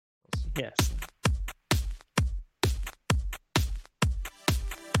Yes.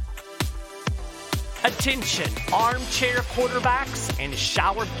 Attention, armchair quarterbacks and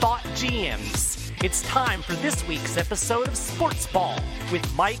shower thought GMs. It's time for this week's episode of Sports Ball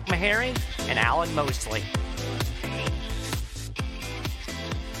with Mike Maharrey and Alan Mosley.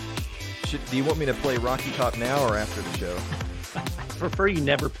 Do you want me to play Rocky Top now or after the show? I prefer you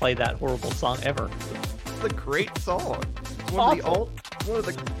never play that horrible song ever. It's a great song. It's one of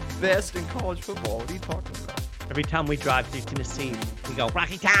the best in college football. What are you talking about? Every time we drive through Tennessee, we go,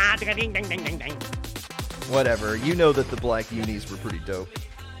 Rocky Top, ding, ding, ding, ding, ding. Whatever. You know that the black unis were pretty dope.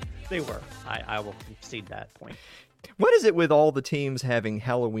 They were. I will concede that point. What is it with all the teams having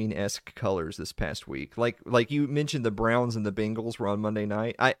Halloween-esque colors this past week? Like you mentioned, the Browns and the Bengals were on Monday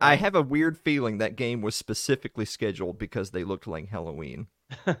night. I have a weird feeling that game was specifically scheduled because they looked like Halloween.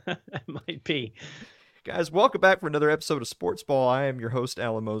 It might be. Guys, welcome back for another episode of Sports Ball. I am your host,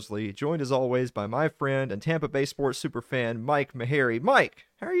 Alan Mosley, joined as always by my friend and Tampa Bay sports superfan, Mike Maharrey. Mike,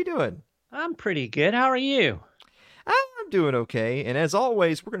 how are you doing? I'm pretty good. How are you? I'm doing okay. And as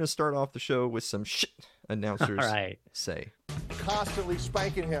always, we're going to start off the show with some shit announcers say. Constantly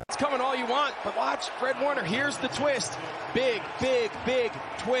spanking him. It's coming all you want, but watch, Fred Warner, here's the twist. Big, big, big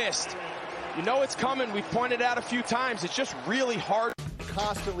twist. You know it's coming. We've pointed out a few times. It's just really hard.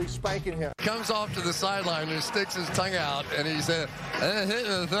 Constantly spanking him. Comes off to the sideline and sticks his tongue out, and he said, hit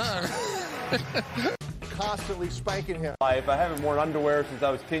the thumb. Constantly spanking him. I haven't worn underwear since I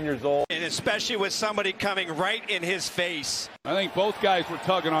was 10 years old. And especially with somebody coming right in his face. I think both guys were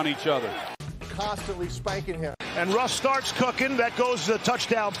tugging on each other. Constantly spanking him. And Russ starts cooking. That goes to the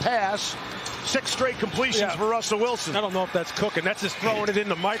touchdown pass. 6 straight completions for Russell Wilson. I don't know if that's cooking. That's just throwing it in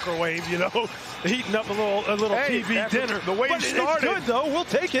the microwave, heating up a little TV dinner. The way he started. It's good, though. We'll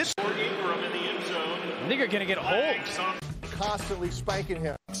take it. I think you're going to get old. Constantly spanking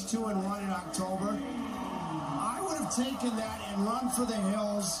him. 2-1 in October. I would have taken that and run for the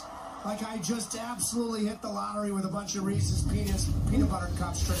hills like I just absolutely hit the lottery with a bunch of Reese's peanut butter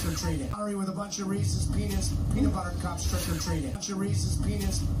cups trick-or-treating. Lottery with a bunch of Reese's peanut butter cups trick-or-treating. Bunch of Reese's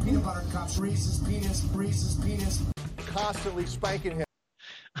peanut butter cups. Reese's penis. Constantly spanking him.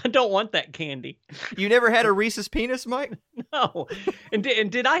 I don't want that candy. You never had a Reese's penis, Mike? No. And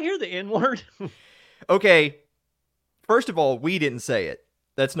did I hear the N-word? Okay. First of all, we didn't say it.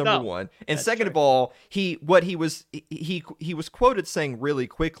 That's number one. And second of all, he was quoted saying really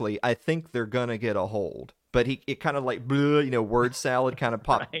quickly, I think they're gonna get a hold. But it kind of like word salad kind of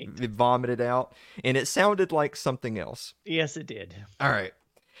popped, it vomited out, and it sounded like something else. Yes, it did. All right.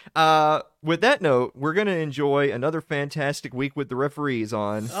 With that note, we're gonna enjoy another fantastic week with the referees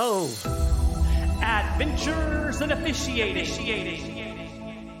on Adventures in Officiating.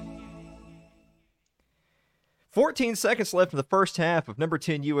 14 seconds left in the first half of number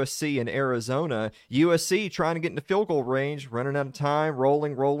 10 USC in Arizona. USC trying to get into field goal range, running out of time,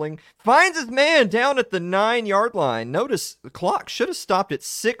 rolling. Finds his man down at the 9-yard line. Notice the clock should have stopped at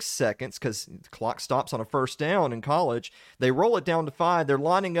 6 seconds because the clock stops on a first down in college. They roll it down to 5. They're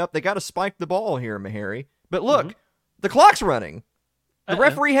lining up. They got to spike the ball here, Maharrey. But look, the clock's running. The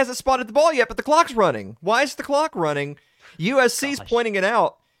referee hasn't spotted the ball yet, but the clock's running. Why is the clock running? USC's pointing it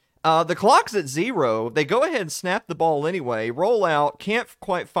out. The clock's at 0. They go ahead and snap the ball anyway, roll out, can't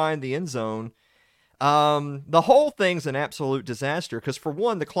quite find the end zone. The whole thing's an absolute disaster because, for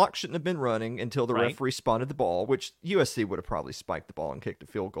one, the clock shouldn't have been running until the referee spotted the ball, which USC would have probably spiked the ball and kicked a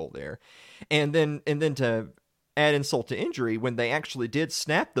field goal there. And then to add insult to injury, when they actually did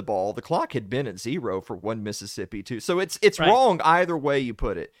snap the ball, the clock had been at 0 for one Mississippi, too. So it's wrong either way you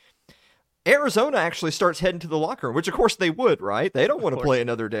put it. Arizona actually starts heading to the locker room, which of course they would, right? They don't want to play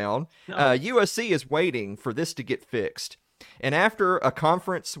another down. No. USC is waiting for this to get fixed. And after a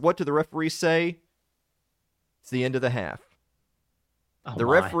conference, what do the referees say? It's the end of the half. The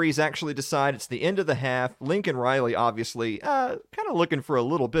referees actually decide it's the end of the half. Lincoln Riley, obviously, kind of looking for a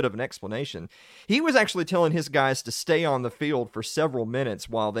little bit of an explanation. He was actually telling his guys to stay on the field for several minutes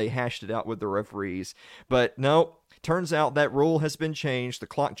while they hashed it out with the referees. But no. Turns out that rule has been changed. The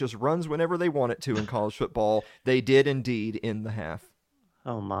clock just runs whenever they want it to in college football. They did indeed end the half.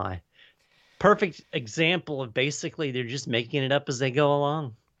 Oh, my. Perfect example of basically they're just making it up as they go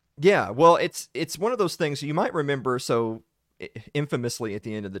along. Yeah, well, it's one of those things you might remember. So infamously at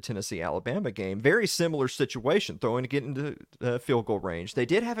the end of the Tennessee-Alabama game, very similar situation, throwing to get into field goal range. They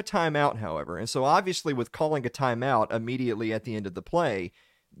did have a timeout, however. And so obviously with calling a timeout immediately at the end of the play,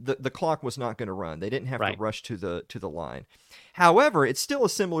 the clock was not going to run. They didn't have to rush to the line. However, it's still a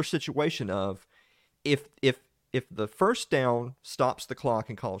similar situation of if the first down stops the clock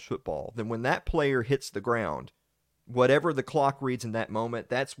in college football, then when that player hits the ground, whatever the clock reads in that moment,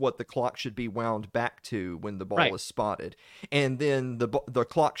 that's what the clock should be wound back to when the ball is spotted. And then the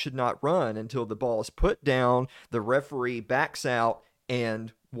clock should not run until the ball is put down, the referee backs out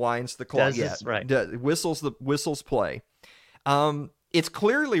and winds the clock. Whistles play. It's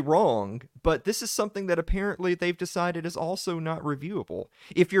clearly wrong, but this is something that apparently they've decided is also not reviewable.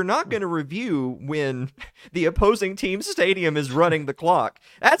 If you're not going to review when the opposing team's stadium is running the clock,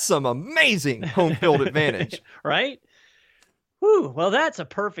 that's some amazing home field advantage. Right? Whew, well, that's a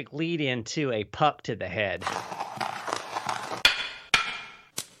perfect lead into a puck to the head.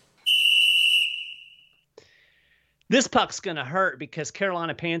 This puck's going to hurt because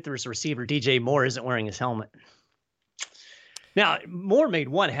Carolina Panthers receiver DJ Moore isn't wearing his helmet. Now, Moore made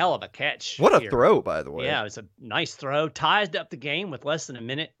one hell of a catch. What a throw, by the way. Yeah, it was a nice throw. Ties up the game with less than a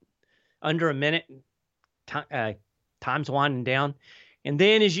minute, under a minute. Time's winding down. And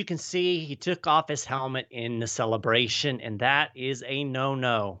then, as you can see, he took off his helmet in the celebration, and that is a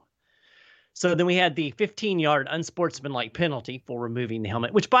no-no. So then we had the 15-yard unsportsmanlike penalty for removing the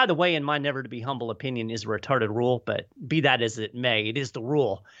helmet, which, by the way, in my never-to-be-humble opinion, is a retarded rule, but be that as it may, it is the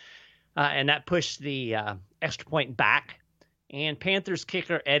rule. And that pushed the extra point back. And Panthers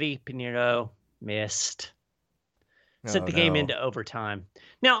kicker Eddie Pinheiro missed. Sent the game into overtime.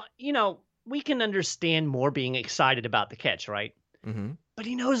 Now, we can understand Moore being excited about the catch, right? Mm-hmm. But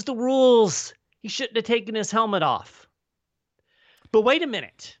he knows the rules. He shouldn't have taken his helmet off. But wait a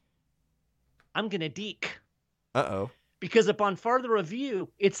minute. I'm going to deke. Uh-oh. Because upon further review,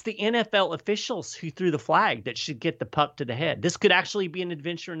 it's the NFL officials who threw the flag that should get the puck to the head. This could actually be an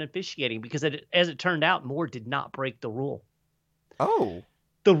adventure in officiating because, as it turned out, Moore did not break the rule. Oh.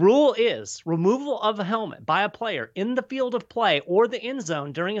 The rule is removal of a helmet by a player in the field of play or the end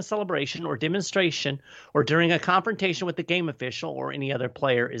zone during a celebration or demonstration or during a confrontation with the game official or any other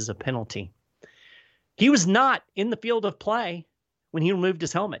player is a penalty. He was not in the field of play when he removed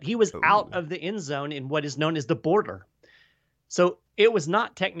his helmet. He was out of the end zone in what is known as the border. So it was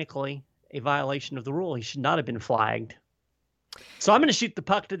not technically a violation of the rule. He should not have been flagged. So I'm going to shoot the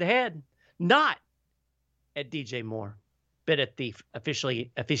puck to the head, not at DJ Moore, but at the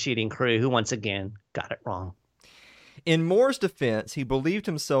officiating crew who once again got it wrong. In Moore's defense, he believed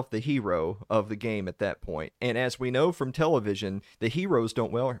himself the hero of the game at that point. And as we know from television, the heroes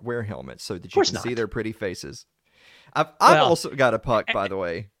don't wear helmets so that you can see their pretty faces. I've also got a puck, by the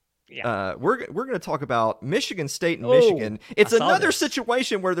way. Yeah. We're going to talk about Michigan State and Michigan. It's another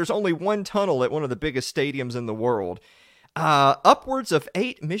situation where there's only one tunnel at one of the biggest stadiums in the world. Upwards of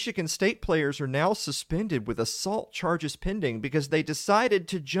 8 Michigan State players are now suspended with assault charges pending because they decided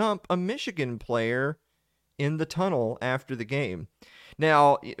to jump a Michigan player in the tunnel after the game.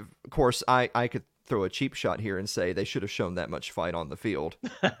 Now, of course, I could throw a cheap shot here and say they should have shown that much fight on the field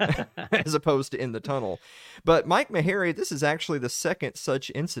as opposed to in the tunnel. But Mike Maharrey, this is actually the second such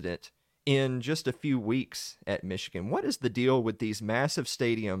incident in just a few weeks at Michigan. What is the deal with these massive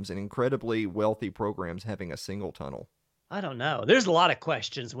stadiums and incredibly wealthy programs having a single tunnel? I don't know. There's a lot of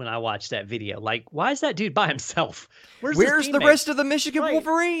questions when I watch that video. Like, why is that dude by himself? Where's the rest of the Michigan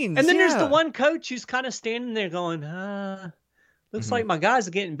Wolverines? And then there's the one coach who's kind of standing there going, looks like my guys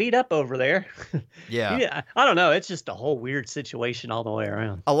are getting beat up over there. Yeah. I don't know. It's just a whole weird situation all the way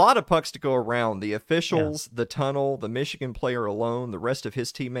around. A lot of pucks to go around. The officials, the tunnel, the Michigan player alone, the rest of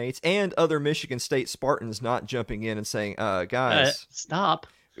his teammates, and other Michigan State Spartans not jumping in and saying, guys, stop.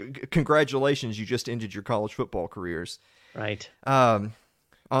 Congratulations, you just ended your college football careers. Right. On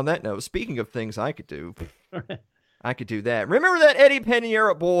that note, speaking of things I could do, I could do that. Remember that Eddie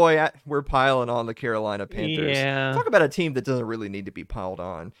Pinheiro boy? We're piling on the Carolina Panthers. Yeah. Talk about a team that doesn't really need to be piled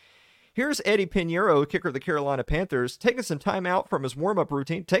on. Here's Eddie Pinheiro, kicker of the Carolina Panthers, taking some time out from his warm-up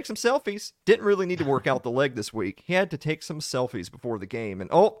routine, take some selfies. Didn't really need to work out the leg this week. He had to take some selfies before the game. And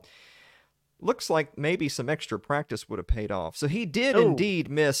looks like maybe some extra practice would have paid off. So he did indeed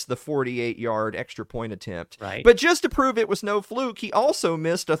miss the 48-yard extra point attempt. Right. But just to prove it was no fluke, he also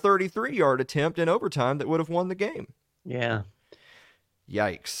missed a 33-yard attempt in overtime that would have won the game. Yeah.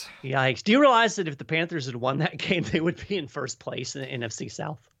 Yikes. Do you realize that if the Panthers had won that game, they would be in first place in the NFC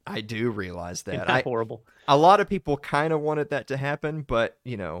South? I do realize that. Isn't that horrible? A lot of people kind of wanted that to happen, but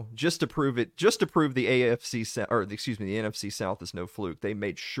just to prove the NFC South is no fluke, they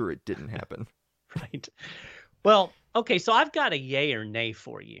made sure it didn't happen. Right. Well, okay, so I've got a yay or nay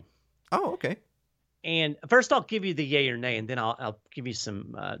for you. Oh, okay. And first, I'll give you the yay or nay, and then I'll give you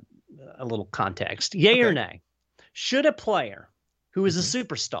some a little context. Yay or nay? Should a player who is a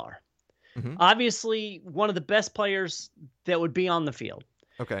superstar, obviously one of the best players that would be on the field,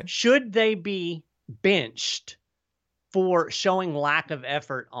 should they be benched for showing lack of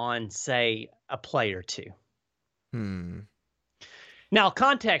effort on, say, a play or two? Now,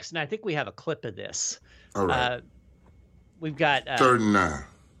 context, and I think we have a clip of this. All right. We've got 3rd and 9.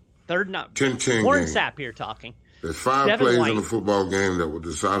 3rd and 9. 10-10 Warren game. Sapp here talking. There's 5 Devin plays White. in a football game that will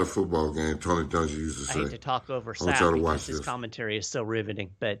decide a football game, Tony Dungy used to say. I hate to talk over I want y'all Sapp to watch because his this. commentary is so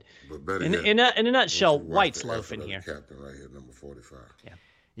riveting. But better in, yet, in a nutshell, I want you to watch White's the loafing effort of here. the captain right here, number 45.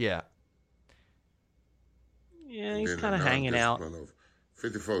 Yeah. Yeah, he's Then kind of another hanging out. discipline of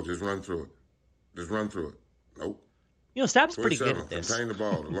 54, just run through it. Just run through it. Nope. You know, Sapp's pretty good 27, at this. contain the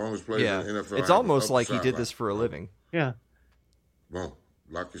ball. The longest play Yeah. in the NFL. It's I almost have, like he up did sideline. this for a living. Yeah. Boom.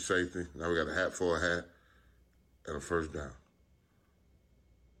 Lock your safety. Now we got a hat for a hat and a first down.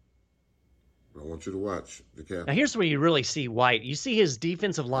 But I want you to watch the captain. Now, here's where you really see White. You see his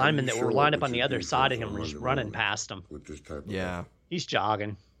defensive linemen that show were up lined up with on the your other defense side of him on was Monday running morning past him. with this type of Yeah. He's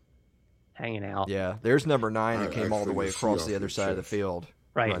jogging, hanging out. Yeah. There's number 9 that I came all the actually way see across off the other your side of the chest. field.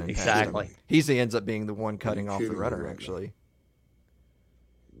 Right, running past exactly. him. He ends up being the one cutting off the kidding me runner, right now? actually.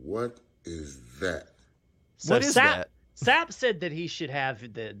 What is that? So What is that? Sapp said that he should have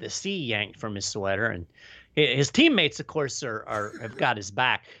the C yanked from his sweater, and his teammates, of course, have got his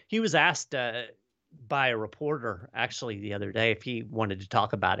back. He was asked by a reporter actually the other day if he wanted to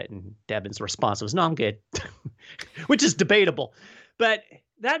talk about it, and Devin's response was, "No, I'm good," which is debatable. But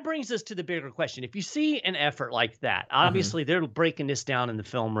that brings us to the bigger question. If you see an effort like that, obviously they're breaking this down in the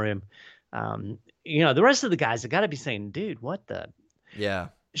film room. The rest of the guys have got to be saying, "Dude, what the?" Yeah.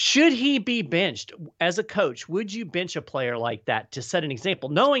 Should he be benched? As a coach, would you bench a player like that to set an example,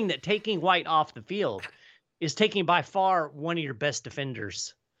 knowing that taking White off the field is taking by far one of your best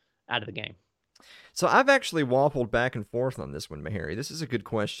defenders out of the game? So I've actually waffled back and forth on this one, Meharry. This is a good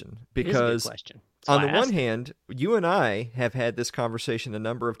question because It is a good question. on the one hand, you and I have had this conversation a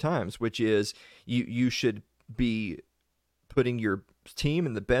number of times, which is you should be putting your team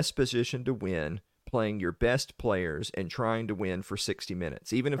in the best position to win, playing your best players and trying to win for 60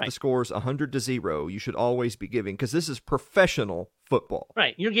 minutes. Even if the score's 100-0, you should always be giving, because this is professional football.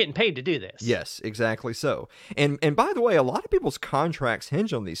 Right. You're getting paid to do this. Yes, exactly so. And by the way, a lot of people's contracts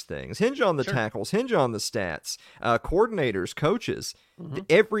hinge on these things, hinge on the tackles, hinge on the stats, coordinators, coaches.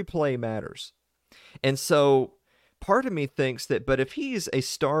 Every play matters. And so part of me thinks that, but if he's a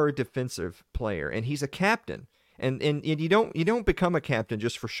star defensive player and he's a captain, and you don't become a captain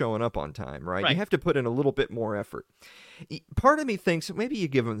just for showing up on time, right? You have to put in a little bit more effort. Part of me thinks maybe you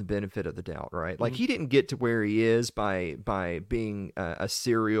give him the benefit of the doubt, right? Like he didn't get to where he is by being a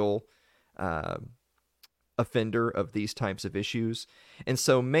serial offender of these types of issues, and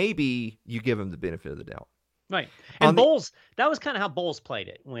so maybe you give him the benefit of the doubt. Right. And Bowles, that was kind of how Bowles played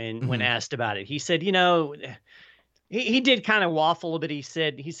it when asked about it. He said, he did kind of waffle a bit. He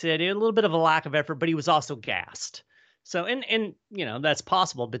said a little bit of a lack of effort, but he was also gassed. So, and that's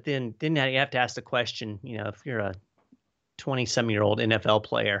possible. But then you have to ask the question, if you're a 20-some-year-old NFL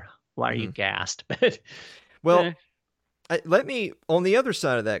player, why are you gassed? But let me, on the other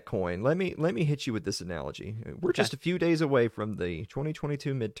side of that coin, let me hit you with this analogy. We're just a few days away from the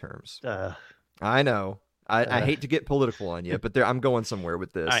 2022 midterms. I know. I hate to get political on you, but I'm going somewhere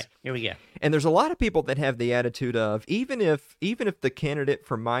with this. All right, here we go. And there's a lot of people that have the attitude of, even if the candidate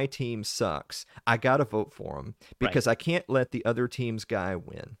for my team sucks, I got to vote for him because I can't let the other team's guy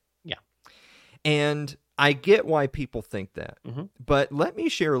win. Yeah. And I get why people think that. But let me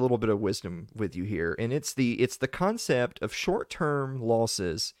share a little bit of wisdom with you here, and it's the concept of short-term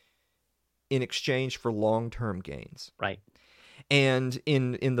losses in exchange for long-term gains. Right. And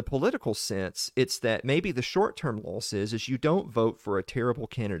in the political sense, it's that maybe the short-term loss is you don't vote for a terrible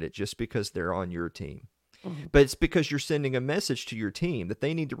candidate just because they're on your team. But it's because you're sending a message to your team that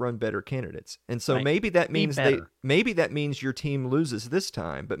they need to run better candidates. And so maybe that means maybe that means your team loses this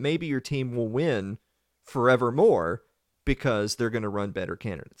time, but maybe your team will win forevermore because they're going to run better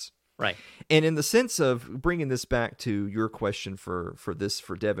candidates. Right. And in the sense of bringing this back to your question for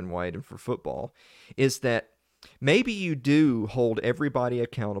Devin White and for football, is that maybe you do hold everybody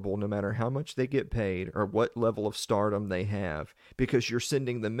accountable no matter how much they get paid or what level of stardom they have, because you're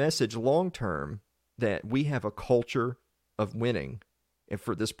sending the message long-term that we have a culture of winning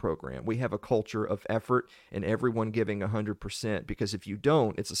for this program. We have a culture of effort and everyone giving 100%, because if you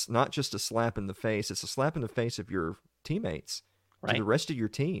don't, it's not just a slap in the face, it's a slap in the face of your teammates, to the rest of your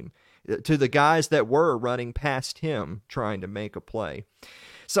team, to the guys that were running past him trying to make a play.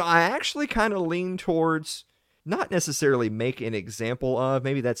 So I actually kind of lean towards not necessarily make an example of,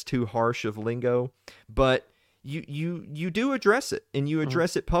 maybe that's too harsh of lingo, but you do address it, and you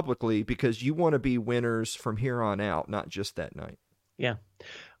address it publicly because you want to be winners from here on out, not just that night. Yeah.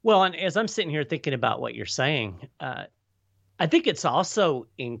 Well, and as I'm sitting here thinking about what you're saying, I think it's also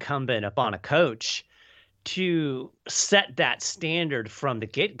incumbent upon a coach to set that standard from the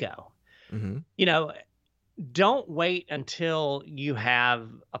get-go. You know, don't wait until you have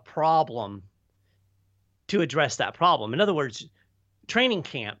a problem to address that problem. In other words, training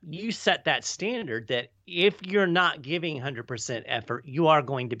camp, you set that standard that if you're not giving 100% effort, you are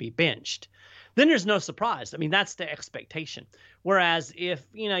going to be benched. Then there's no surprise. I mean, that's the expectation. Whereas if,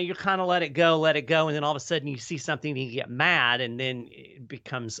 you know, you kind of let it go, and then all of a sudden you see something and you get mad and then it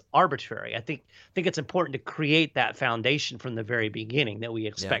becomes arbitrary. I think it's important to create that foundation from the very beginning that we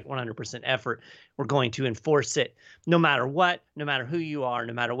expect 100% effort. We're going to enforce it no matter what, no matter who you are,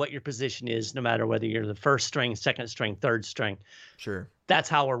 no matter what your position is, no matter whether you're the first string, second string, third string. Sure. That's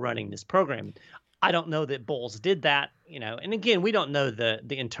how we're running this program. I don't know that Bowles did that, you know, and again, we don't know the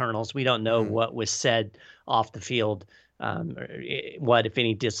internals. We don't know what was said off the field, what, if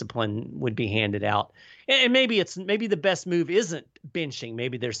any, discipline would be handed out. And maybe the best move isn't benching.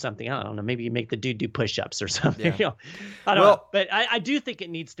 Maybe there's something, I don't know, maybe you make the dude do push-ups or something. Yeah. You know, I don't know. But I do think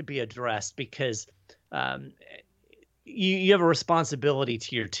it needs to be addressed because you have a responsibility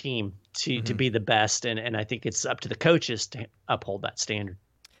to your team to be the best. And I think it's up to the coaches to uphold that standard.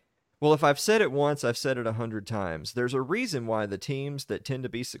 Well, if I've said it once, I've said it 100 times. There's a reason why the teams that tend to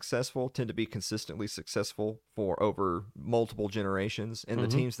be successful tend to be consistently successful for over multiple generations, and the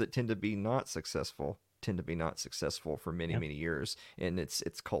teams that tend to be not successful tend to be not successful for many, many years. And it's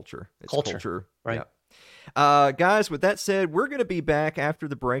culture. It's culture. Right. Yeah. Guys, with that said, we're going to be back after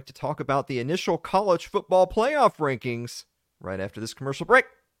the break to talk about the initial college football playoff rankings right after this commercial break.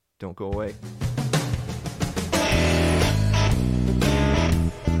 Don't go away.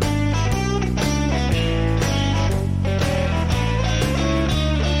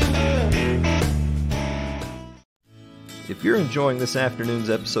 If you're enjoying this afternoon's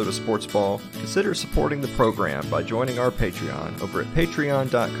episode of Sports Ball, consider supporting the program by joining our Patreon over at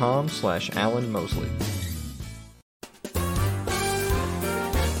patreon.com/Alan Mosley.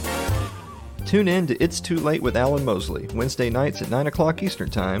 Tune in to It's Too Late with Alan Mosley, Wednesday nights at 9 o'clock Eastern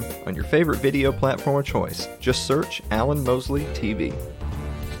Time on your favorite video platform of choice. Just search Alan Mosley TV.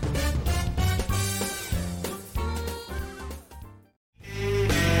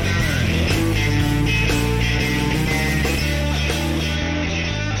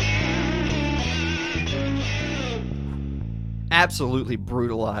 Absolutely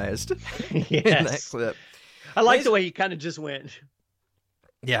brutalized in that clip. I like the way you kind of just went.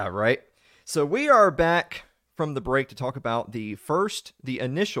 Yeah, right. So we are back from the break to talk about the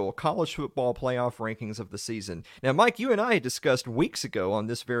initial college football playoff rankings of the season. Now, Mike, you and I discussed weeks ago on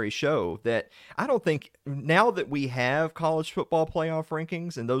this very show that I don't think now that we have college football playoff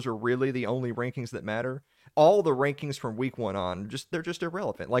rankings, and those are really the only rankings that matter, all the rankings from week one on, they're just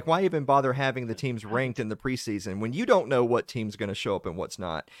irrelevant. Like, why even bother having the teams ranked in the preseason when you don't know what team's going to show up and what's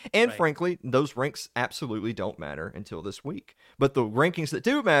not? And frankly, those ranks absolutely don't matter until this week. But the rankings that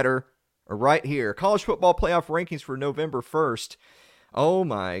do matter are right here. College football playoff rankings for November 1st. Oh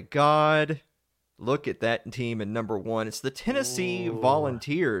my God. Look at that team in number one. It's the Tennessee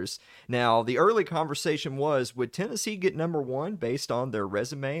Volunteers. Now, the early conversation was, would Tennessee get number one based on their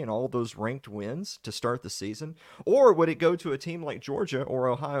resume and all those ranked wins to start the season? Or would it go to a team like Georgia or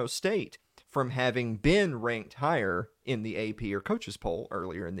Ohio State from having been ranked higher in the AP or coaches poll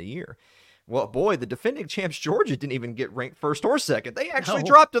earlier in the year? Well, boy, the defending champs Georgia didn't even get ranked first or second. They actually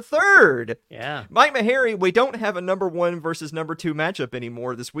dropped to third. Yeah. Mike Maharrey, we don't have a number one versus number two matchup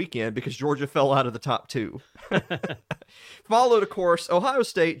anymore this weekend because Georgia fell out of the top two. Followed, of course, Ohio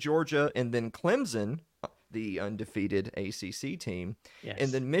State, Georgia, and then Clemson, the undefeated ACC team. Yes.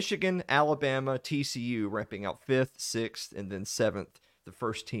 And then Michigan, Alabama, TCU wrapping out 5th, 6th, and then 7th, the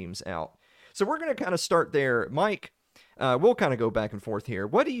first teams out. So we're going to kind of start there. Mike, we'll kind of go back and forth here.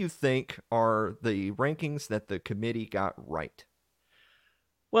 What do you think are the rankings that the committee got right?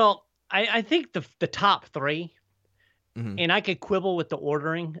 Well, I think the top three, and I could quibble with the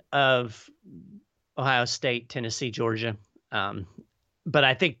ordering of Ohio State, Tennessee, Georgia, but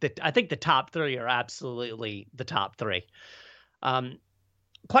I think the top three are absolutely the top three.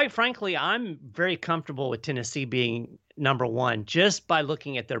 Quite frankly, I'm very comfortable with Tennessee being number one just by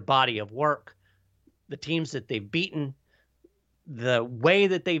looking at their body of work, the teams that they've beaten, the way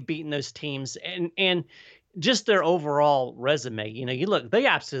that they've beaten those teams, and just their overall resume. You know, you look, they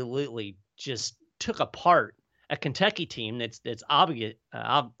absolutely just took apart a Kentucky team that's arguably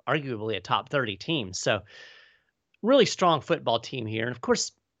a top 30 team. So really strong football team here. And of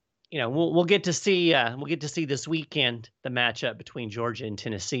course, you know, we'll get to see this weekend the matchup between Georgia and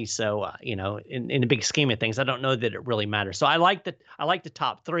Tennessee. So you know, in the big scheme of things, I don't know that it really matters. So I like the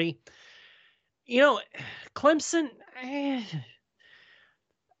top three. You know, Clemson,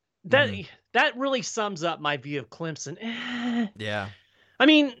 that really sums up my view of Clemson. Yeah. I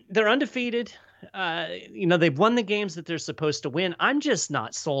mean, they're undefeated. They've won the games that they're supposed to win. I'm just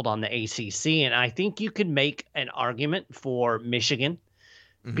not sold on the ACC, and I think you could make an argument for Michigan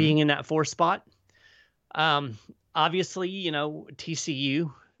being in that 4th spot. Obviously,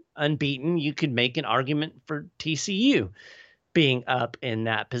 TCU unbeaten. You could make an argument for TCU being up in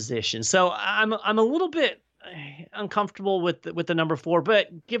that position. So I'm a little bit uncomfortable with the number 4,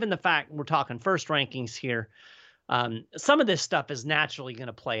 but given the fact we're talking first rankings here, some of this stuff is naturally going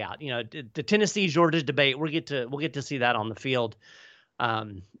to play out. The Tennessee-Georgia debate, we'll get to see that on the field.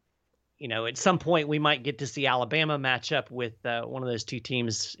 At some point we might get to see Alabama match up with one of those two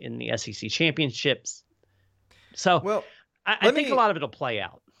teams in the SEC championships. So I think a lot of it'll play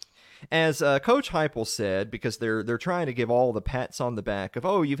out. As Coach Heupel said, because they're trying to give all the pats on the back of,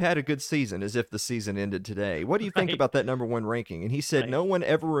 oh, you've had a good season, as if the season ended today. What do you think about that number 1 ranking? And he said no one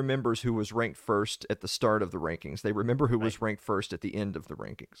ever remembers who was ranked first at the start of the rankings. They remember who was ranked first at the end of the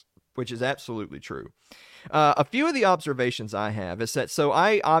rankings, which is absolutely true. A few of the observations I have is that, so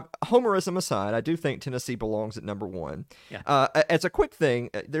I homerism aside, I do think Tennessee belongs at number 1. Yeah. As a quick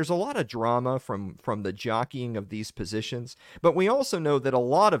thing, there's a lot of drama from the jockeying of these positions, but we also know that a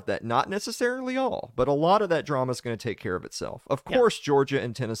lot of that, not necessarily all, but a lot of that drama is going to take care of itself. Of course, Georgia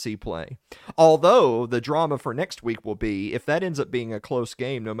and Tennessee play. Although the drama for next week will be, if that ends up being a close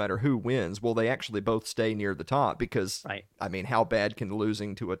game, no matter who wins, will they actually both stay near the top? Because, I mean, how bad can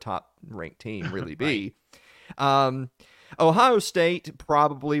losing to a top-ranked team really be? Ohio State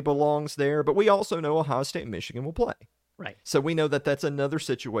probably belongs there, but we also know Ohio State and Michigan will play. Right. So we know that that's another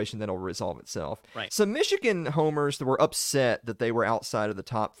situation that'll resolve itself. Right. So Michigan homers that were upset that they were outside of the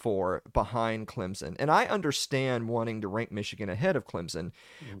top 4 behind Clemson. And I understand wanting to rank Michigan ahead of Clemson.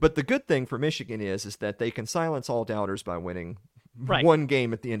 But the good thing for Michigan is that they can silence all doubters by winning one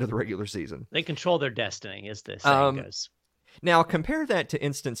game at the end of the regular season. They control their destiny, as the saying goes. Now, compare that to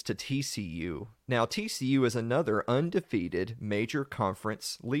TCU. Now, TCU is another undefeated major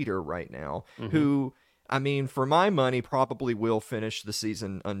conference leader right now who, I mean, for my money, probably will finish the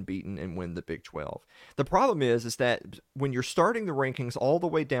season unbeaten and win the Big 12. The problem is that when you're starting the rankings all the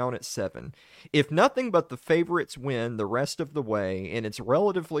way down at 7, if nothing but the favorites win the rest of the way, and it's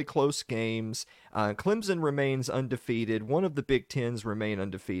relatively close games, Clemson remains undefeated, one of the Big Tens remain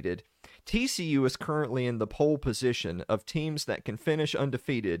undefeated, TCU is currently in the pole position of teams that can finish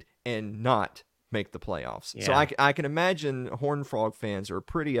undefeated and not make the playoffs. Yeah. So I can imagine Horned Frog fans are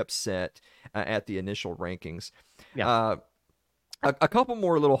pretty upset at the initial rankings. Yeah. A couple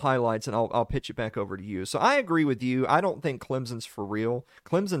more little highlights, and I'll pitch it back over to you. So I agree with you. I don't think Clemson's for real.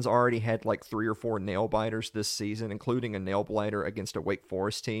 Clemson's already had like 3 or 4 nail-biters this season, including a nail-biter against a Wake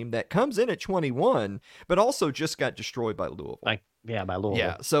Forest team that comes in at 21, but also just got destroyed by Louisville. By Louisville.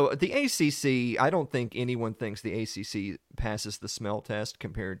 Yeah, so the ACC, I don't think anyone thinks the ACC passes the smell test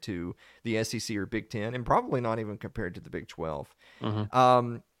compared to the SEC or Big Ten, and probably not even compared to the Big 12.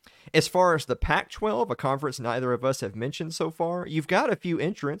 As far as the Pac-12, a conference neither of us have mentioned so far, you've got a few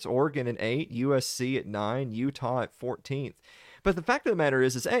entrants, Oregon at 8, USC at 9, Utah at 14th. But the fact of the matter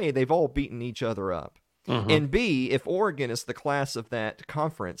is A, they've all beaten each other up. And B, if Oregon is the class of that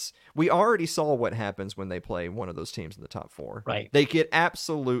conference, we already saw what happens when they play one of those teams in the top 4. Right. They get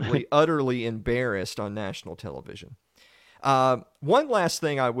absolutely, utterly embarrassed on national television. One last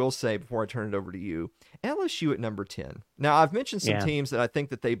thing I will say before I turn it over to you, LSU at number 10. Now, I've mentioned some teams that I think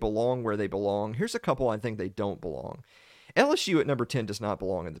that they belong where they belong. Here's a couple I think they don't belong. LSU at number 10 does not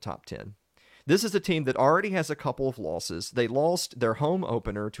belong in the top 10. This is a team that already has a couple of losses. They lost their home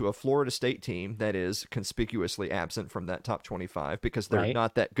opener to a Florida State team that is conspicuously absent from that top 25 because they're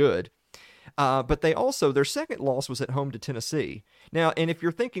not that good. But they also, their second loss was at home to Tennessee. Now, and if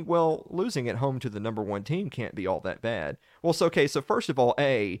you're thinking, well, losing at home to the number 1 team can't be all that bad. Well, so, okay, so first of all,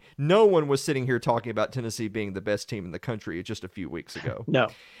 A, no one was sitting here talking about Tennessee being the best team in the country just a few weeks ago. No.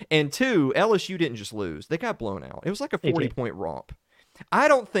 And 2, LSU didn't just lose. They got blown out. It was like a 40-point romp. I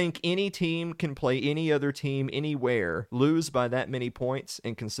don't think any team can play any other team anywhere, lose by that many points,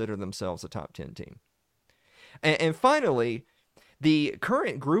 and consider themselves a top 10 team. And finally, the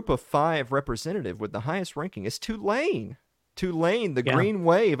current group of 5 representative with the highest ranking is Tulane. Tulane, the Green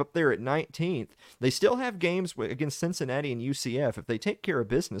Wave up there at 19th. They still have games against Cincinnati and UCF. If they take care of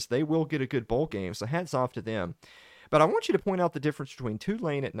business, they will get a good bowl game, so hats off to them. But I want you to point out the difference between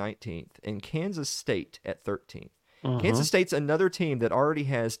Tulane at 19th and Kansas State at 13th. Kansas State's another team that already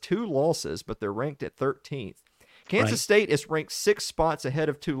has 2 losses, but they're ranked at 13th. Kansas State is ranked 6 spots ahead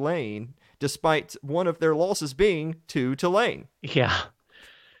of Tulane, despite one of their losses being to Tulane. Yeah.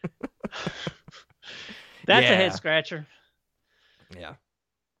 That's a head scratcher. Yeah.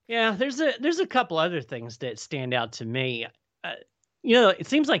 Yeah, there's a couple other things that stand out to me. It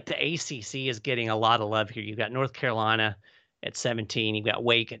seems like the ACC is getting a lot of love here. You've got North Carolina at 17, you've got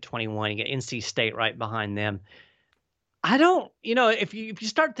Wake at 21, you got NC State right behind them. I don't, if you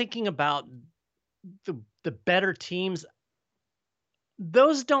start thinking about the better teams,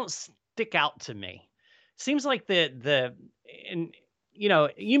 those don't stick out to me. Seems like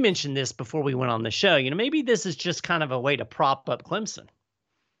you mentioned this before we went on the show. Maybe this is just kind of a way to prop up Clemson.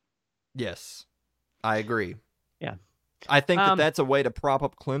 Yes, I agree. Yeah. I think that's a way to prop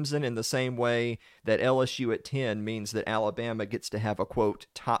up Clemson in the same way that LSU at 10 means that Alabama gets to have a, quote,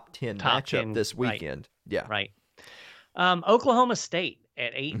 top 10 matchup this weekend. Right. Yeah. Right. Oklahoma State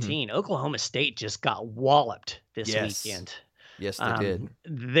at 18. Mm-hmm. Oklahoma State just got walloped this weekend. Yes, they did.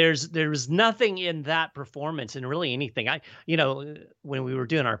 There's nothing in that performance and really anything. When we were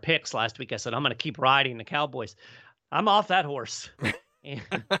doing our picks last week, I said, I'm going to keep riding the Cowboys. I'm off that horse.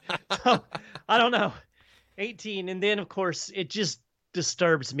 So, I don't know. 18. And then, of course, it just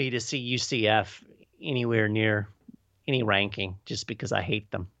disturbs me to see UCF anywhere near any ranking just because I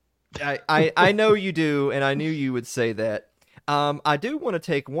hate them. I know you do, and I knew you would say that. I do want to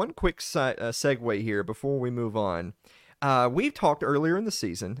take one quick segue here before we move on. We've talked earlier in the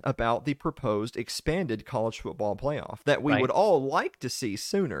season about the proposed expanded college football playoff that we would all like to see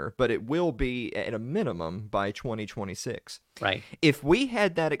sooner, but it will be at a minimum by 2026. Right. If we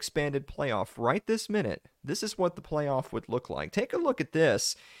had that expanded playoff right this minute, this is what the playoff would look like. Take a look at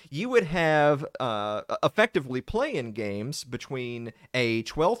this. You would have effectively play-in games between a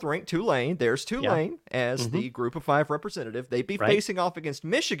 12th ranked Tulane. There's Tulane as the Group of 5 representative. They'd be facing off against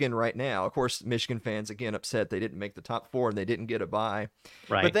Michigan right now. Of course, Michigan fans again upset they didn't make the top 4 and they didn't get a bye.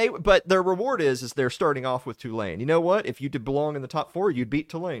 Right. But their reward is they're starting off with Tulane. You know what? If you did belong in the top 4, you'd beat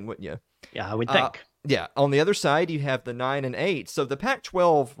Tulane, wouldn't you? Yeah, I would think. Yeah. On the other side, you have the 9 and 8. So the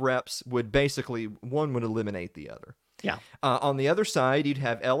Pac-12 reps would basically, one would eliminate the other. Yeah. On the other side, you'd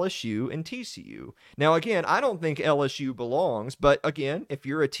have LSU and TCU. Now, again, I don't think LSU belongs, but again, if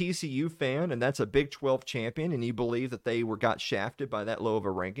you're a TCU fan and that's a Big 12 champion and you believe that they got shafted by that low of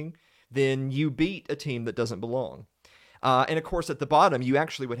a ranking, then you beat a team that doesn't belong. And of course, at the bottom, you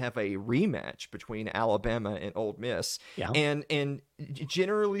actually would have a rematch between Alabama and Ole Miss. Yeah. And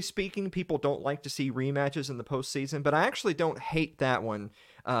generally speaking, people don't like to see rematches in the postseason, but I actually don't hate that one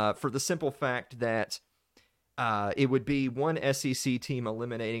for the simple fact that it would be one SEC team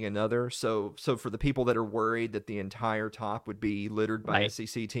eliminating another. So for the people that are worried that the entire top would be littered by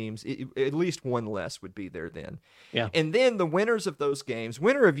SEC teams, at least one less would be there then. Yeah. And then the winners of those games,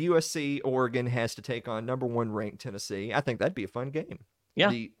 winner of USC Oregon has to take on number 1 ranked Tennessee. I think that'd be a fun game. Yeah.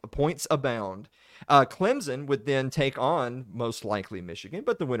 The points abound. Clemson would then take on most likely Michigan,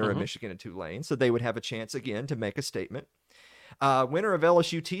 but the winner of Michigan and Tulane. So they would have a chance again to make a statement. Winner of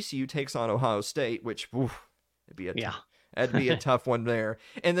LSU TCU takes on Ohio State, which that'd be a tough one there.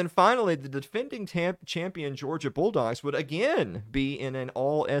 And then finally, the defending champion Georgia Bulldogs would again be in an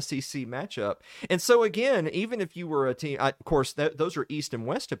all-SEC matchup. And so again, even if you were a team, of course, those are East and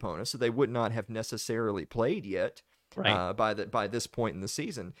West opponents, so they would not have necessarily played yet. By this point in the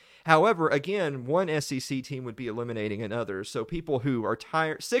season. However, again, one SEC team would be eliminating another. So people who are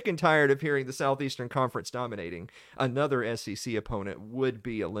sick and tired of hearing the Southeastern Conference dominating, another SEC opponent would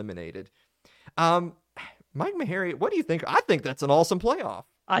be eliminated. Mike Maharrey, what do you think? I think that's an awesome playoff.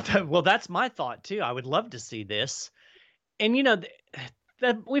 Well, that's my thought too. I would love to see this. And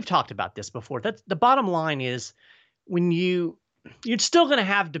we've talked about this before. That's the bottom line is when you're still going to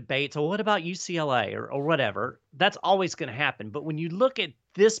have debates. Well, what about UCLA or whatever? That's always going to happen. But when you look at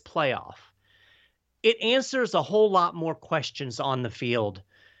this playoff, it answers a whole lot more questions on the field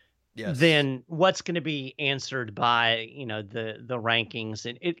than what's going to be answered by, the rankings.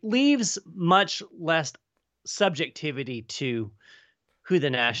 And it leaves much less subjectivity to who the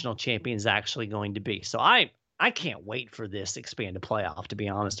national champion is actually going to be. So I can't wait for this expanded playoff, to be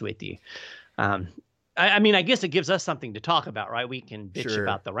honest with you. I mean, I guess it gives us something to talk about, right? We can bitch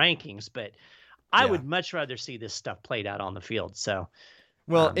about the rankings, but I would much rather see this stuff played out on the field. So,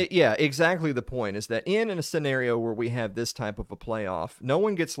 well, exactly the point is that in a scenario where we have this type of a playoff, no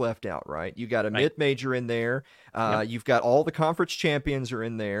one gets left out, right? You got a mid-major in there. You've got all the conference champions are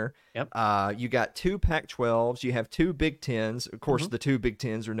in there. Yep. You got 2 Pac-12s. You have 2 Big Tens. Of course, the 2 Big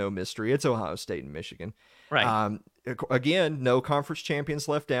Tens are no mystery. It's Ohio State and Michigan. Right. Again, no conference champions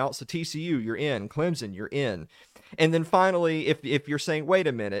left out. So TCU, you're in. Clemson, you're in. And then finally, if you're saying, wait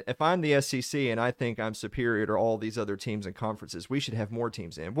a minute, if I'm the SEC and I think I'm superior to all these other teams and conferences, we should have more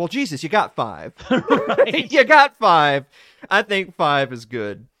teams in. Well, Jesus, you got 5. You got 5. I think 5 is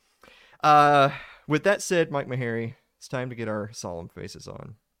good. With that said, Mike Maharrey, it's time to get our solemn faces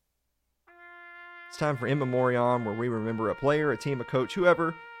on. It's time for In Memoriam, where we remember a player, a team, a coach,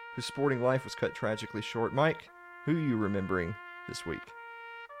 whoever, whose sporting life was cut tragically short. Mike, who are you remembering this week?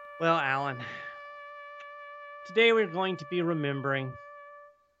 Well, Alan, today we're going to be remembering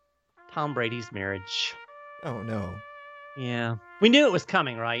Tom Brady's marriage. Oh, no. Yeah. We knew it was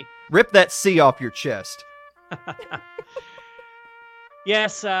coming, right? Rip that C off your chest.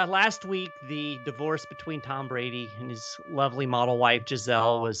 Yes, last week the divorce between Tom Brady and his lovely model wife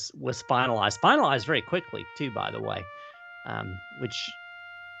Giselle was finalized. Finalized very quickly, too, by the way. Which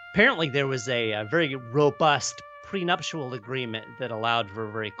apparently there was a very robust prenuptial agreement that allowed for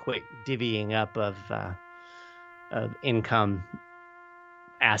a very quick divvying up of income,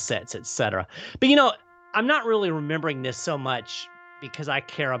 assets, etc. But I'm not really remembering this so much because I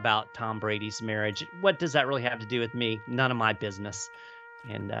care about Tom Brady's marriage. What does that really have to do with me? None of my business.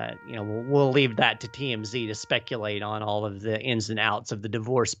 And, we'll leave that to TMZ to speculate on all of the ins and outs of the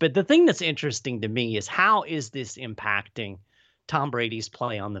divorce. But the thing that's interesting to me is how is this impacting Tom Brady's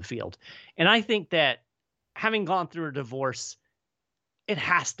play on the field? And I think that having gone through a divorce, it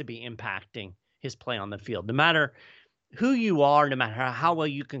has to be impacting his play on the field. No matter who you are, no matter how well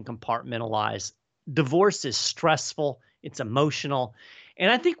you can compartmentalize, divorce is stressful. It's emotional. And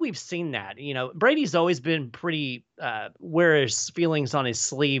I think we've seen that. Brady's always been pretty wear his feelings on his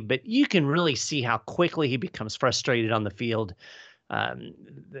sleeve, but you can really see how quickly he becomes frustrated on the field.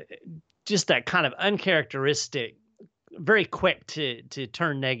 Just that kind of uncharacteristic, very quick to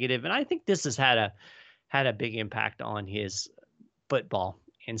turn negative. And I think this has had a big impact on his football.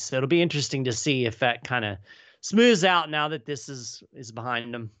 And so it'll be interesting to see if that kind of smooths out now that this is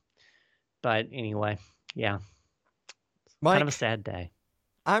behind him. But anyway, yeah. Mike, kind of a sad day.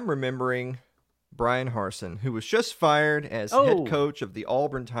 I'm remembering Brian Harsin, who was just fired as head coach of the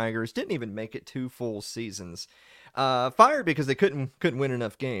Auburn Tigers. Didn't even make it 2 full seasons. Fired because they couldn't win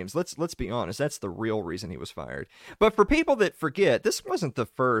enough games. Let's be honest. That's the real reason he was fired. But for people that forget, this wasn't the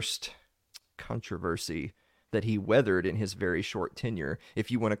first controversy that he weathered in his very short tenure, if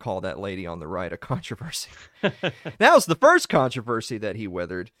you want to call that lady on the right a controversy. That was the first controversy that he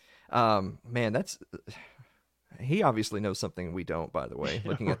weathered. Man, he obviously knows something we don't, by the way,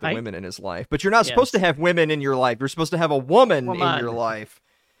 looking at the women in his life. But you're not supposed to have women in your life. You're supposed to have a woman in your life,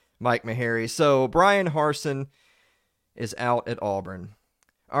 Mike Maharrey. So Brian Harsin is out at Auburn.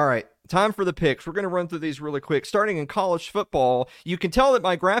 All right, time for the picks. We're going to run through these really quick. Starting in college football, you can tell that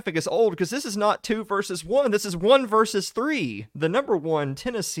my graphic is old because this is not 2 versus 1. This is 1 versus 3. The number 1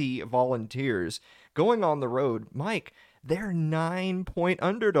 Tennessee Volunteers going on the road. Mike, they're 9-point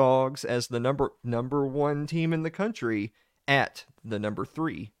underdogs as the number 1 team in the country at the number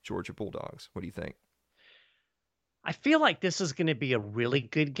 3 Georgia Bulldogs. What do you think? I feel like this is going to be a really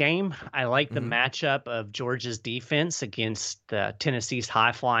good game. I like the matchup of Georgia's defense against Tennessee's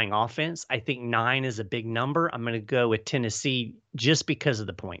high-flying offense. I think 9 is a big number. I'm going to go with Tennessee just because of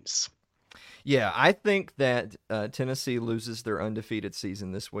the points. Yeah, I think that Tennessee loses their undefeated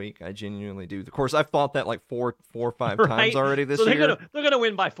season this week. I genuinely do. Of course, I've thought that like four or five times already this year. They're gonna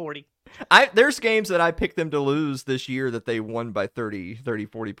win by 40. There's games that I picked them to lose this year that they won by 30,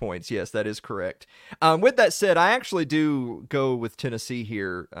 40 points. Yes, that is correct. With that said, I actually do go with Tennessee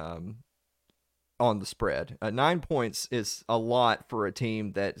here on the spread. 9 points is a lot for a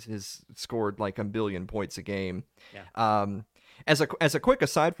team that has scored like a billion points a game. Yeah. As a quick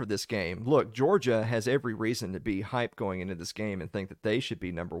aside for this game, look, Georgia has every reason to be hyped going into this game and think that they should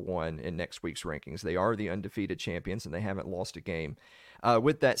be number 1 in next week's rankings. They are the undefeated champions, and they haven't lost a game.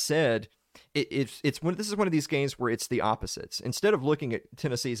 With that said, this is one of these games where it's the opposites. Instead of looking at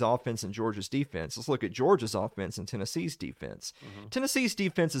Tennessee's offense and Georgia's defense, let's look at Georgia's offense and Tennessee's defense. Tennessee's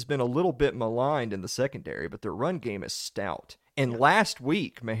defense has been a little bit maligned in the secondary, but their run game is stout. And last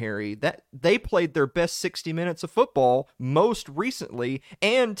week, Maharrey, that they played their best 60 minutes of football most recently,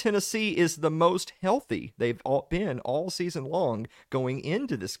 and Tennessee is the most healthy they've been all season long going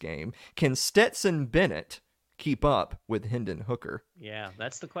into this game. Can Stetson Bennett keep up with Hendon Hooker? Yeah,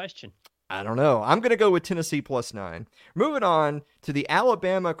 that's the question. I don't know. I'm going to go with Tennessee +9. Moving on to the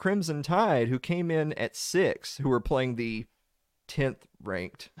Alabama Crimson Tide, who came in at 6, who are playing the 10th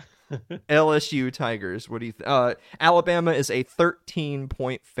ranked LSU Tigers. What do you think? Alabama is a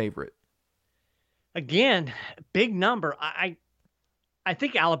 13-point favorite. Again, big number. I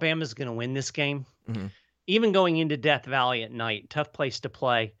think Alabama's going to win this game. Even going into Death Valley at night, tough place to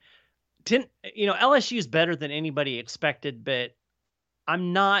play. LSU is better than anybody expected, but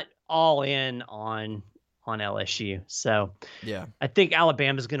I'm not all in on LSU. So yeah, I think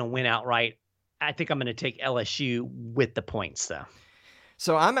Alabama's going to win outright. I think I'm going to take LSU with the points, though.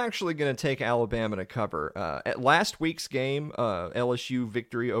 So I'm actually going to take Alabama to cover. At last week's game, LSU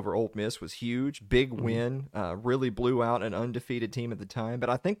victory over Ole Miss was huge. Big win. Really blew out an undefeated team at the time. But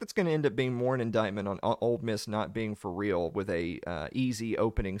I think that's going to end up being more an indictment on Ole Miss not being for real with a easy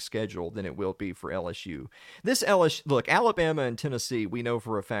opening schedule than it will be for LSU. Look, Alabama and Tennessee, we know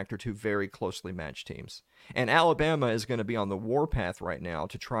for a fact, are two very closely matched teams. And Alabama is going to be on the warpath right now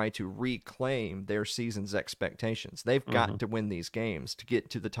to try to reclaim their season's expectations. They've got to win these games to get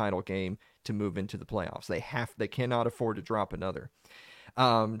to the title game to move into the playoffs. They cannot afford to drop another.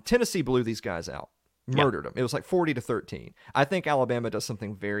 Tennessee blew these guys out, murdered them. It was like 40-13. I think Alabama does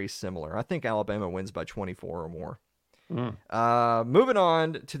something very similar. I think Alabama wins by 24 or more. Moving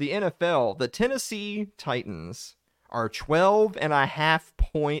on to the NFL, the Tennessee Titans are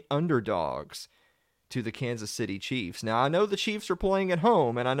 12.5-point underdogs to the Kansas City Chiefs. Now, I know the Chiefs are playing at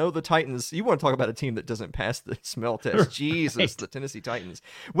home, and I know the Titans, you want to talk about a team that doesn't pass the smell test. Jesus, the Tennessee Titans.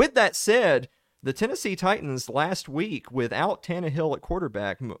 With that said, the Tennessee Titans last week, without Tannehill at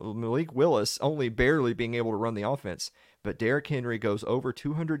quarterback, Malik Willis only barely being able to run the offense, but Derrick Henry goes over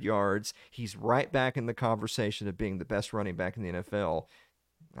 200 yards. He's right back in the conversation of being the best running back in the NFL.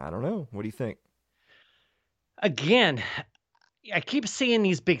 I don't know. What do you think? Again, I keep seeing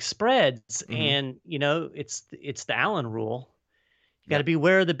these big spreads, and it's the Allen rule. You got to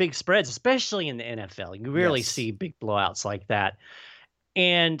beware of the big spreads, especially in the NFL. You rarely see big blowouts like that.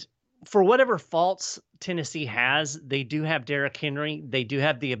 And for whatever faults Tennessee has, they do have Derrick Henry. They do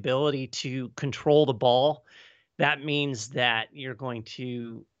have the ability to control the ball. That means that you're going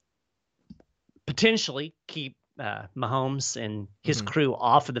to potentially keep Mahomes and his crew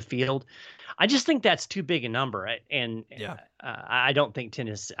off of the field. I just think that's too big a number, and I don't think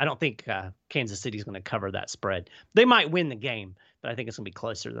Kansas City's going to cover that spread. They might win the game, but I think it's going to be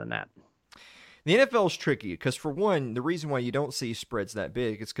closer than that. The NFL is tricky because, for one, the reason why you don't see spreads that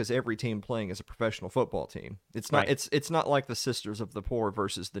big is because every team playing is a professional football team. It's not. Right. It's not like the Sisters of the Poor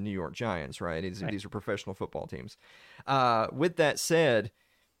versus the New York Giants, right? These are professional football teams. With that said,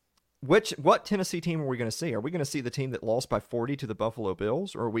 what Tennessee team are we going to see? Are we going to see the team that lost by 40 to the Buffalo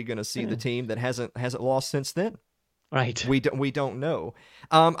Bills, or are we going to see the team that hasn't lost since then? Right. We don't know.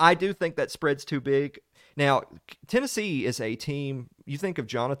 I do think that spread's too big. Now, Tennessee is a team. You think of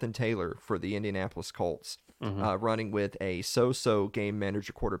Jonathan Taylor for the Indianapolis Colts, running with a so-so game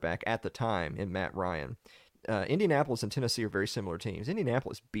manager quarterback at the time in Matt Ryan. Indianapolis and Tennessee are very similar teams.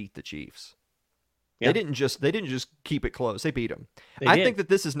 Indianapolis beat the Chiefs. Yeah. They didn't just keep it close. They beat them. I think that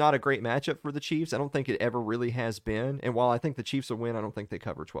this is not a great matchup for the Chiefs. I don't think it ever really has been. And while I think the Chiefs will win, I don't think they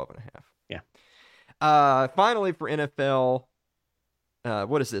cover 12.5. Yeah. Finally, for NFL,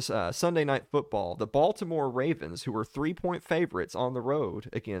 what is this? Sunday Night Football. The Baltimore Ravens, who are 3-point favorites on the road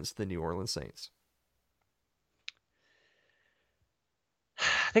against the New Orleans Saints.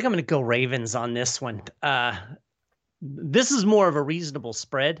 I think I'm going to go Ravens on this one. This is more of a reasonable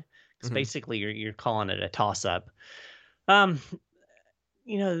spread. Because basically you're calling it a toss-up. New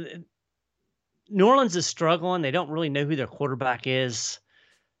Orleans is struggling. They don't really know who their quarterback is.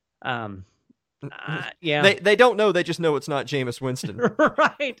 They don't know. They just know it's not Jameis Winston.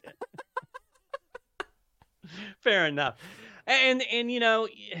 Right. Fair enough. And I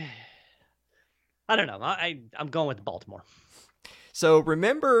don't know. I'm going with Baltimore. So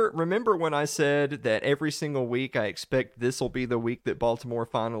remember when I said that every single week I expect this will be the week that Baltimore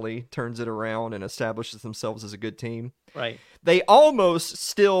finally turns it around and establishes themselves as a good team? Right. They almost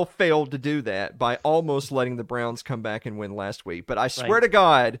still failed to do that by almost letting the Browns come back and win last week. But I swear to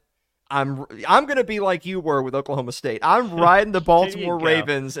God, I'm going to be like you were with Oklahoma State. I'm riding the Baltimore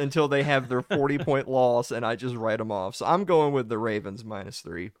Ravens until they have their 40-point loss, and I just write them off. So I'm going with the Ravens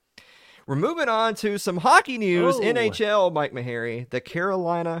 -3. We're moving on to some hockey news. NHL, Mike Maharrey, the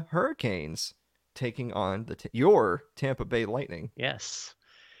Carolina Hurricanes taking on your Tampa Bay Lightning. Yes.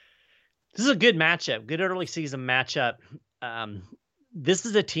 This is a good matchup, good early season matchup. This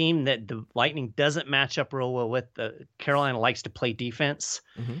is a team that the Lightning doesn't match up real well with. Carolina likes to play defense.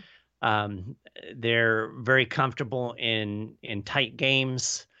 They're very comfortable in tight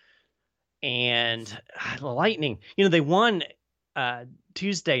games. And the Lightning, they won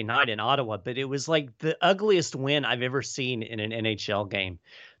Tuesday night in Ottawa, but it was like the ugliest win I've ever seen in an NHL game.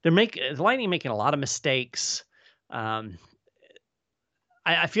 The Lightning making a lot of mistakes. I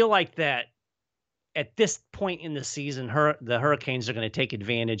feel like that at this point in the season, the Hurricanes are going to take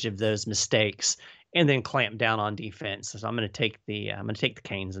advantage of those mistakes and then clamp down on defense. So I'm going to take the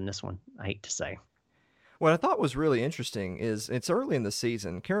Canes in this one. I hate to say. What I thought was really interesting is it's early in the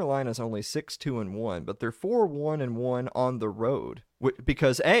season. Carolina's only 6-2-1, but they're 4-1-1 on the road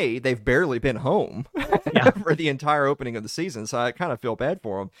because A, they've barely been home for the entire opening of the season, so I kind of feel bad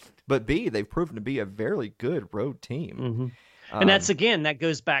for them. But B, they've proven to be a very good road team. Mm-hmm. And that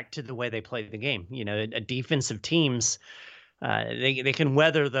goes back to the way they play the game. You know, defensive teams, they can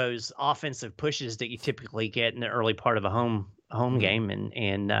weather those offensive pushes that you typically get in the early part of a home game,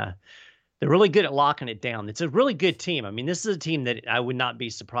 and they're really good at locking it down. It's a really good team. I mean, this is a team that I would not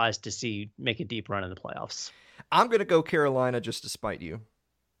be surprised to see make a deep run in the playoffs. I'm going to go Carolina just to spite you.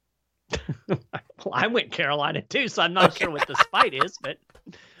 Well, I went Carolina too, so I'm not sure what the spite is, but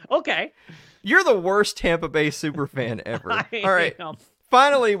okay. You're the worst Tampa Bay superfan ever. All right.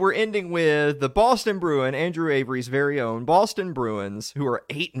 Finally, we're ending with the Boston Bruin, Andrew Avery's very own Boston Bruins, who are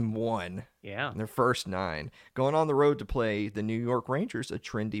 8-1. Yeah. In their first 9. Going on the road to play the New York Rangers, a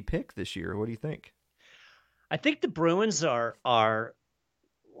trendy pick this year. What do you think? I think the Bruins are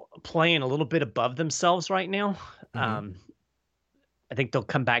playing a little bit above themselves right now. Mm-hmm. I think they'll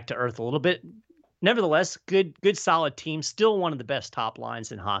come back to earth a little bit. Nevertheless, good solid team. Still one of the best top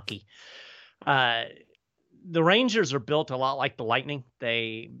lines in hockey. The Rangers are built a lot like the Lightning.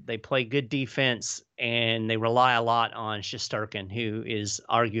 They play good defense, and they rely a lot on Shesterkin, who is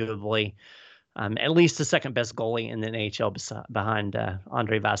arguably at least the second best goalie in the NHL behind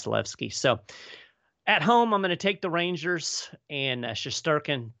Andrei Vasilevsky. So at home, I'm going to take the Rangers and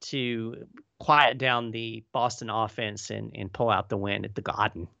Shesterkin to quiet down the Boston offense and pull out the win at the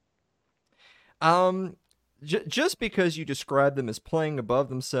Garden. Just because you describe them as playing above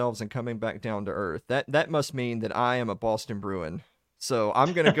themselves and coming back down to earth, that must mean that I am a Boston Bruin. So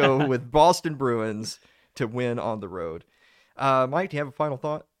I'm going to go with Boston Bruins to win on the road. Mike, do you have a final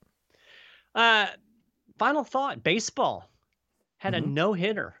thought? Final thought, baseball had a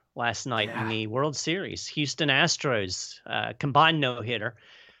no-hitter last night in the World Series. Houston Astros combined no-hitter.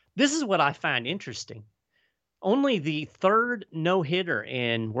 This is what I find interesting. Only the third no-hitter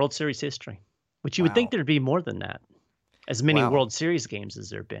in World Series history. Which you would think there'd be more than that. As many World Series games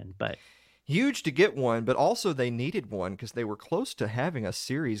as there have been. But huge to get one, but also they needed one because they were close to having a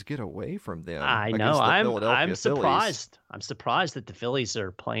series get away from them. I know. I'm surprised. I'm surprised that the Phillies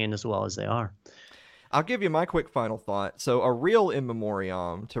are playing as well as they are. I'll give you my quick final thought. So a real in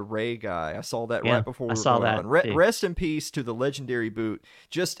memoriam to Ray Guy. I saw that right before we were going on. Rest in peace to the legendary Boot.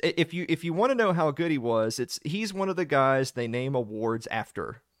 Just if you want to know how good he was, he's one of the guys they name awards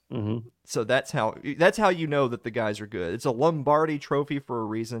after. Mm-hmm. So that's how you know that the guys are good. It's a Lombardi trophy for a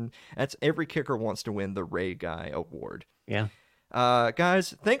reason. That's every kicker wants to win the Ray Guy award. Yeah.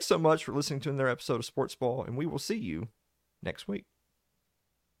 Guys, thanks so much for listening to another episode of Sports Ball, and we will see you next week.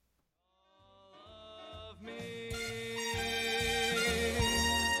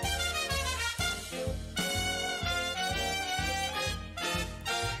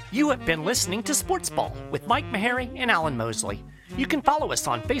 You have been listening to Sports Ball with Mike Maharrey and Alan Mosley. You can follow us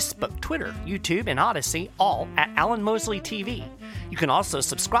on Facebook, Twitter, YouTube, and Odyssey, all at Alan Mosley TV. You can also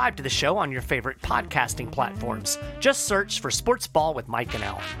subscribe to the show on your favorite podcasting platforms. Just search for Sports Ball with Mike and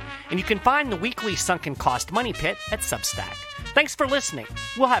Alan. And you can find the weekly Sunken Cost Money Pit at Substack. Thanks for listening.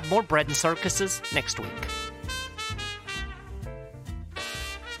 We'll have more bread and circuses next week.